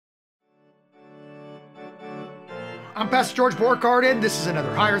I'm Pastor George Borghardt, and this is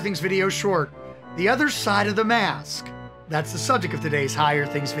another Higher Things video short. The other side of the mask. That's the subject of today's Higher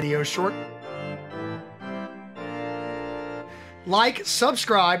Things video short. Like,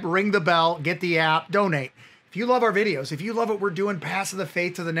 subscribe, ring the bell, get the app, donate. If you love our videos, if you love what we're doing, passing the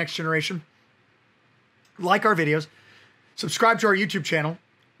faith to the next generation, like our videos, subscribe to our YouTube channel,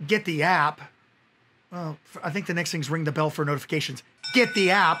 get the app. Well, I think the next thing's ring the bell for notifications. Get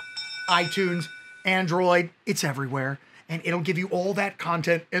the app, iTunes, Android, it's everywhere. And it'll give you all that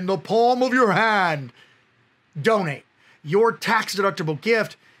content in the palm of your hand. Donate. Your tax-deductible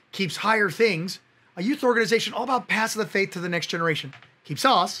gift keeps Higher Things, a youth organization all about passing the faith to the next generation, keeps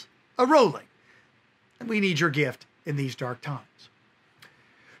us a-rolling. And we need your gift in these dark times.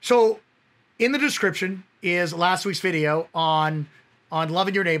 So in the description is last week's video on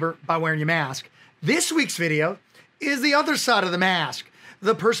loving your neighbor by wearing your mask. This week's video is the other side of the mask.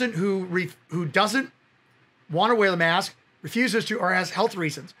 The person who doesn't want to wear the mask, refuses to, or has health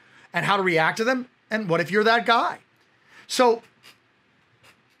reasons, and how to react to them, and what if you're that guy? So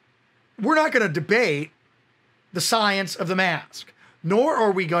we're not going to debate the science of the mask, nor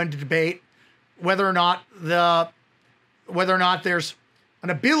are we going to debate whether or not there's an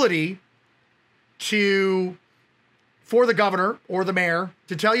ability for the governor or the mayor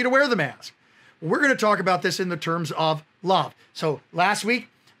to tell you to wear the mask. We're going to talk about this in the terms of love. So last week,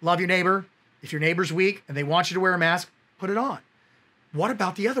 love your neighbor. If your neighbor's weak and they want you to wear a mask, put it on. What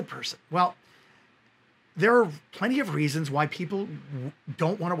about the other person? Well, there are plenty of reasons why people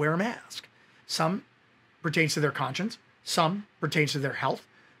don't want to wear a mask. Some pertains to their conscience. Some pertains to their health.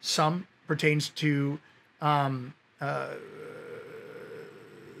 Some pertains to, they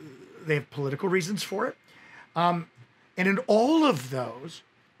have political reasons for it. And in all of those,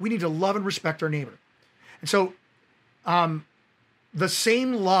 we need to love and respect our neighbor. And so the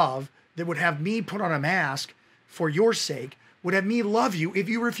same love that would have me put on a mask for your sake would have me love you if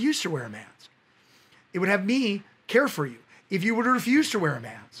you refuse to wear a mask. It would have me care for you if you would refuse to wear a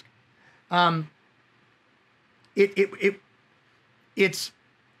mask. It's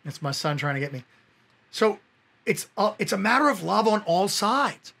my son trying to get me. So it's a matter of love on all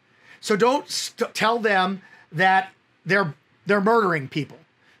sides. So don't tell them that they're murdering people.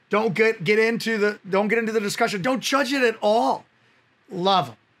 Don't get into the discussion. Don't judge it at all. Love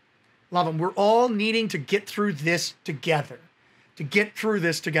them. Love them. We're all needing to get through this together. And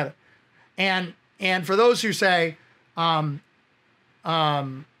for those who say, put on a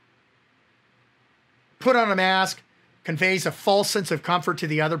mask conveys a false sense of comfort to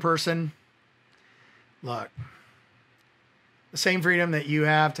the other person. Look, the same freedom that you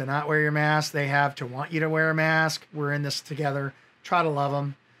have to not wear your mask, they have to want you to wear a mask. We're in this together. Try to love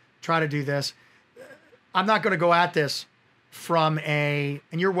them. Try to do this. I'm not going to go at this from and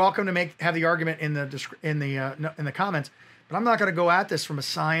you're welcome to have the argument in the comments, but I'm not going to go at this from a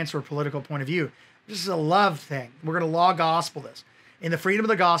science or political point of view. This is a love thing. We're going to law gospel this. In the freedom of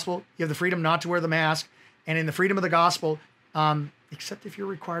the gospel, you have the freedom not to wear the mask, and in the freedom of the gospel, except if you're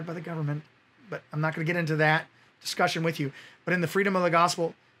required by the government, but I'm not going to get into that discussion with you. But in the freedom of the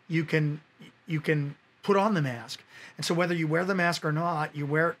gospel, you can put on the mask, and so whether you wear the mask or not, you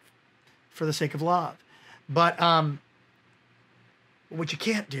wear it for the sake of love. But what you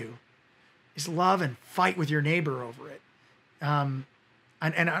can't do is love and fight with your neighbor over it. And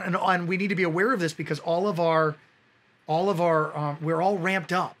we need to be aware of this because all of our we're all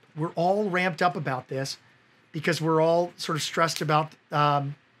ramped up. We're all ramped up about this because we're all sort of stressed about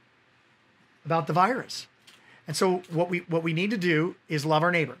the virus. And so what we need to do is love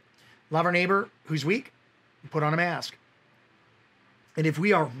our neighbor. Love our neighbor who's weak, put on a mask. And if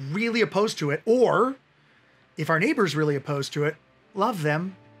we are really opposed to it, or if our neighbor's really opposed to it, love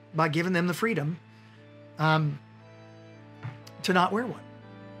them by giving them the freedom to not wear one.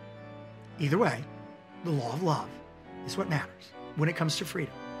 Either way, the law of love is what matters when it comes to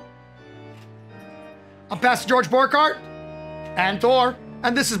freedom. I'm Pastor George Borghardt and Thor,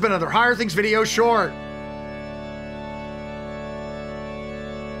 and this has been another Higher Things video short.